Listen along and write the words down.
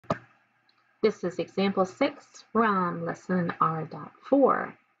This is example 6 from lesson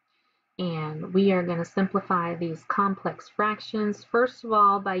R.4. And we are going to simplify these complex fractions, first of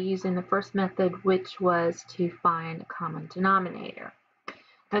all, by using the first method, which was to find a common denominator.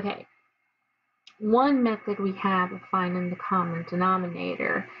 Okay, one method we have of finding the common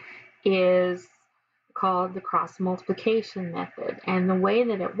denominator is called the cross multiplication method. And the way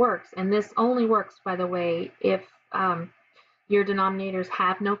that it works, and this only works, by the way, if your denominators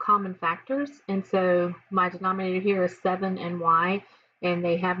have no common factors, and so my denominator here is 7 and y, and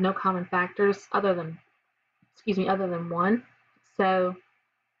they have no common factors other than 1. So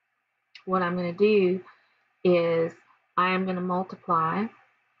what I'm going to do is I am going to multiply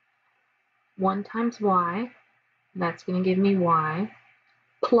 1 times y, that's going to give me y,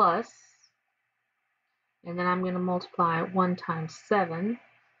 plus, and then I'm going to multiply 1 times 7,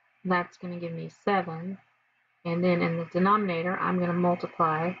 that's going to give me 7, and then in the denominator I'm going to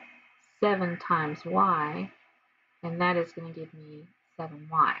multiply 7 times y, and that is going to give me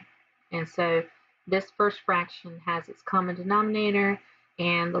 7y. And so this first fraction has its common denominator,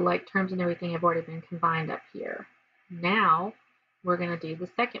 and the like terms and everything have already been combined up here. Now we're going to do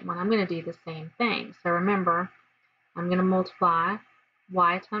the second one. I'm going to do the same thing. So remember, I'm going to multiply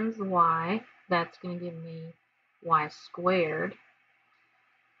y times y, that's going to give me y squared,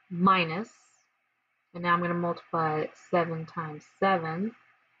 minus, and now I'm going to multiply 7 times 7,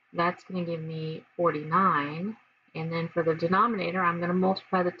 that's going to give me 49. And then for the denominator, I'm going to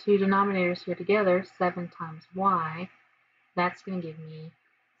multiply the two denominators here together, 7 times y. That's going to give me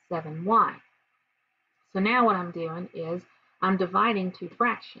 7y. So now what I'm doing is I'm dividing two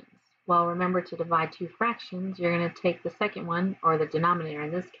fractions. Well, remember, to divide two fractions, you're going to take the second one, or the denominator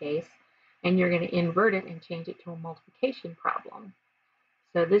in this case, and you're going to invert it and change it to a multiplication problem.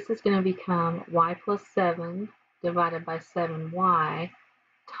 So this is going to become y plus 7 divided by 7y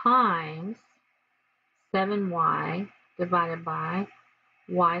times 7y divided by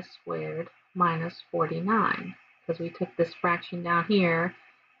y squared minus 49, because we took this fraction down here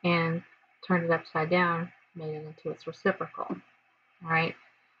and turned it upside down, made it into its reciprocal. All right,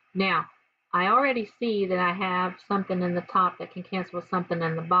 now I already see that I have something in the top that can cancel with something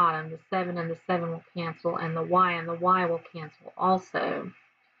in the bottom. The 7 and the 7 will cancel, and the y will cancel also,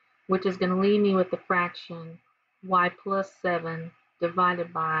 which is going to leave me with the fraction y plus 7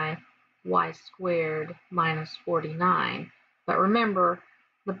 divided by y squared minus 49. But remember,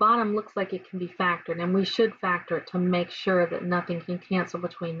 the bottom looks like it can be factored, and we should factor it to make sure that nothing can cancel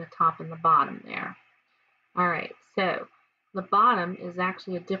between the top and the bottom there. All right, so the bottom is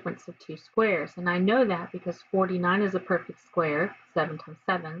actually a difference of two squares, and I know that because 49 is a perfect square, 7 times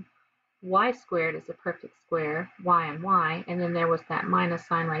 7. Y squared is a perfect square, y and y, and then there was that minus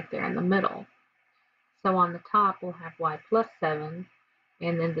sign right there in the middle. So on the top we'll have y plus 7,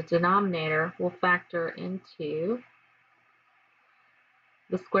 and then the denominator will factor into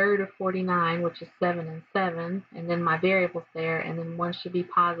the square root of 49, which is 7 and 7, and then my variables there, and then one should be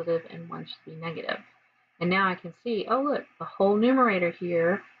positive and one should be negative. And now I can see, oh look, the whole numerator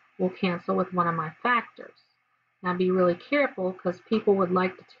here will cancel with one of my factors. Now be really careful, because people would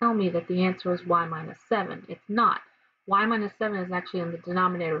like to tell me that the answer is y minus 7. It's not. Y minus 7 is actually in the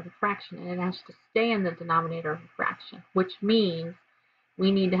denominator of the fraction, and it has to stay in the denominator of the fraction, which means we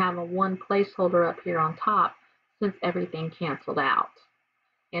need to have a 1 placeholder up here on top since everything canceled out.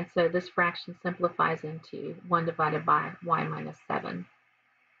 And so this fraction simplifies into 1 divided by y minus 7.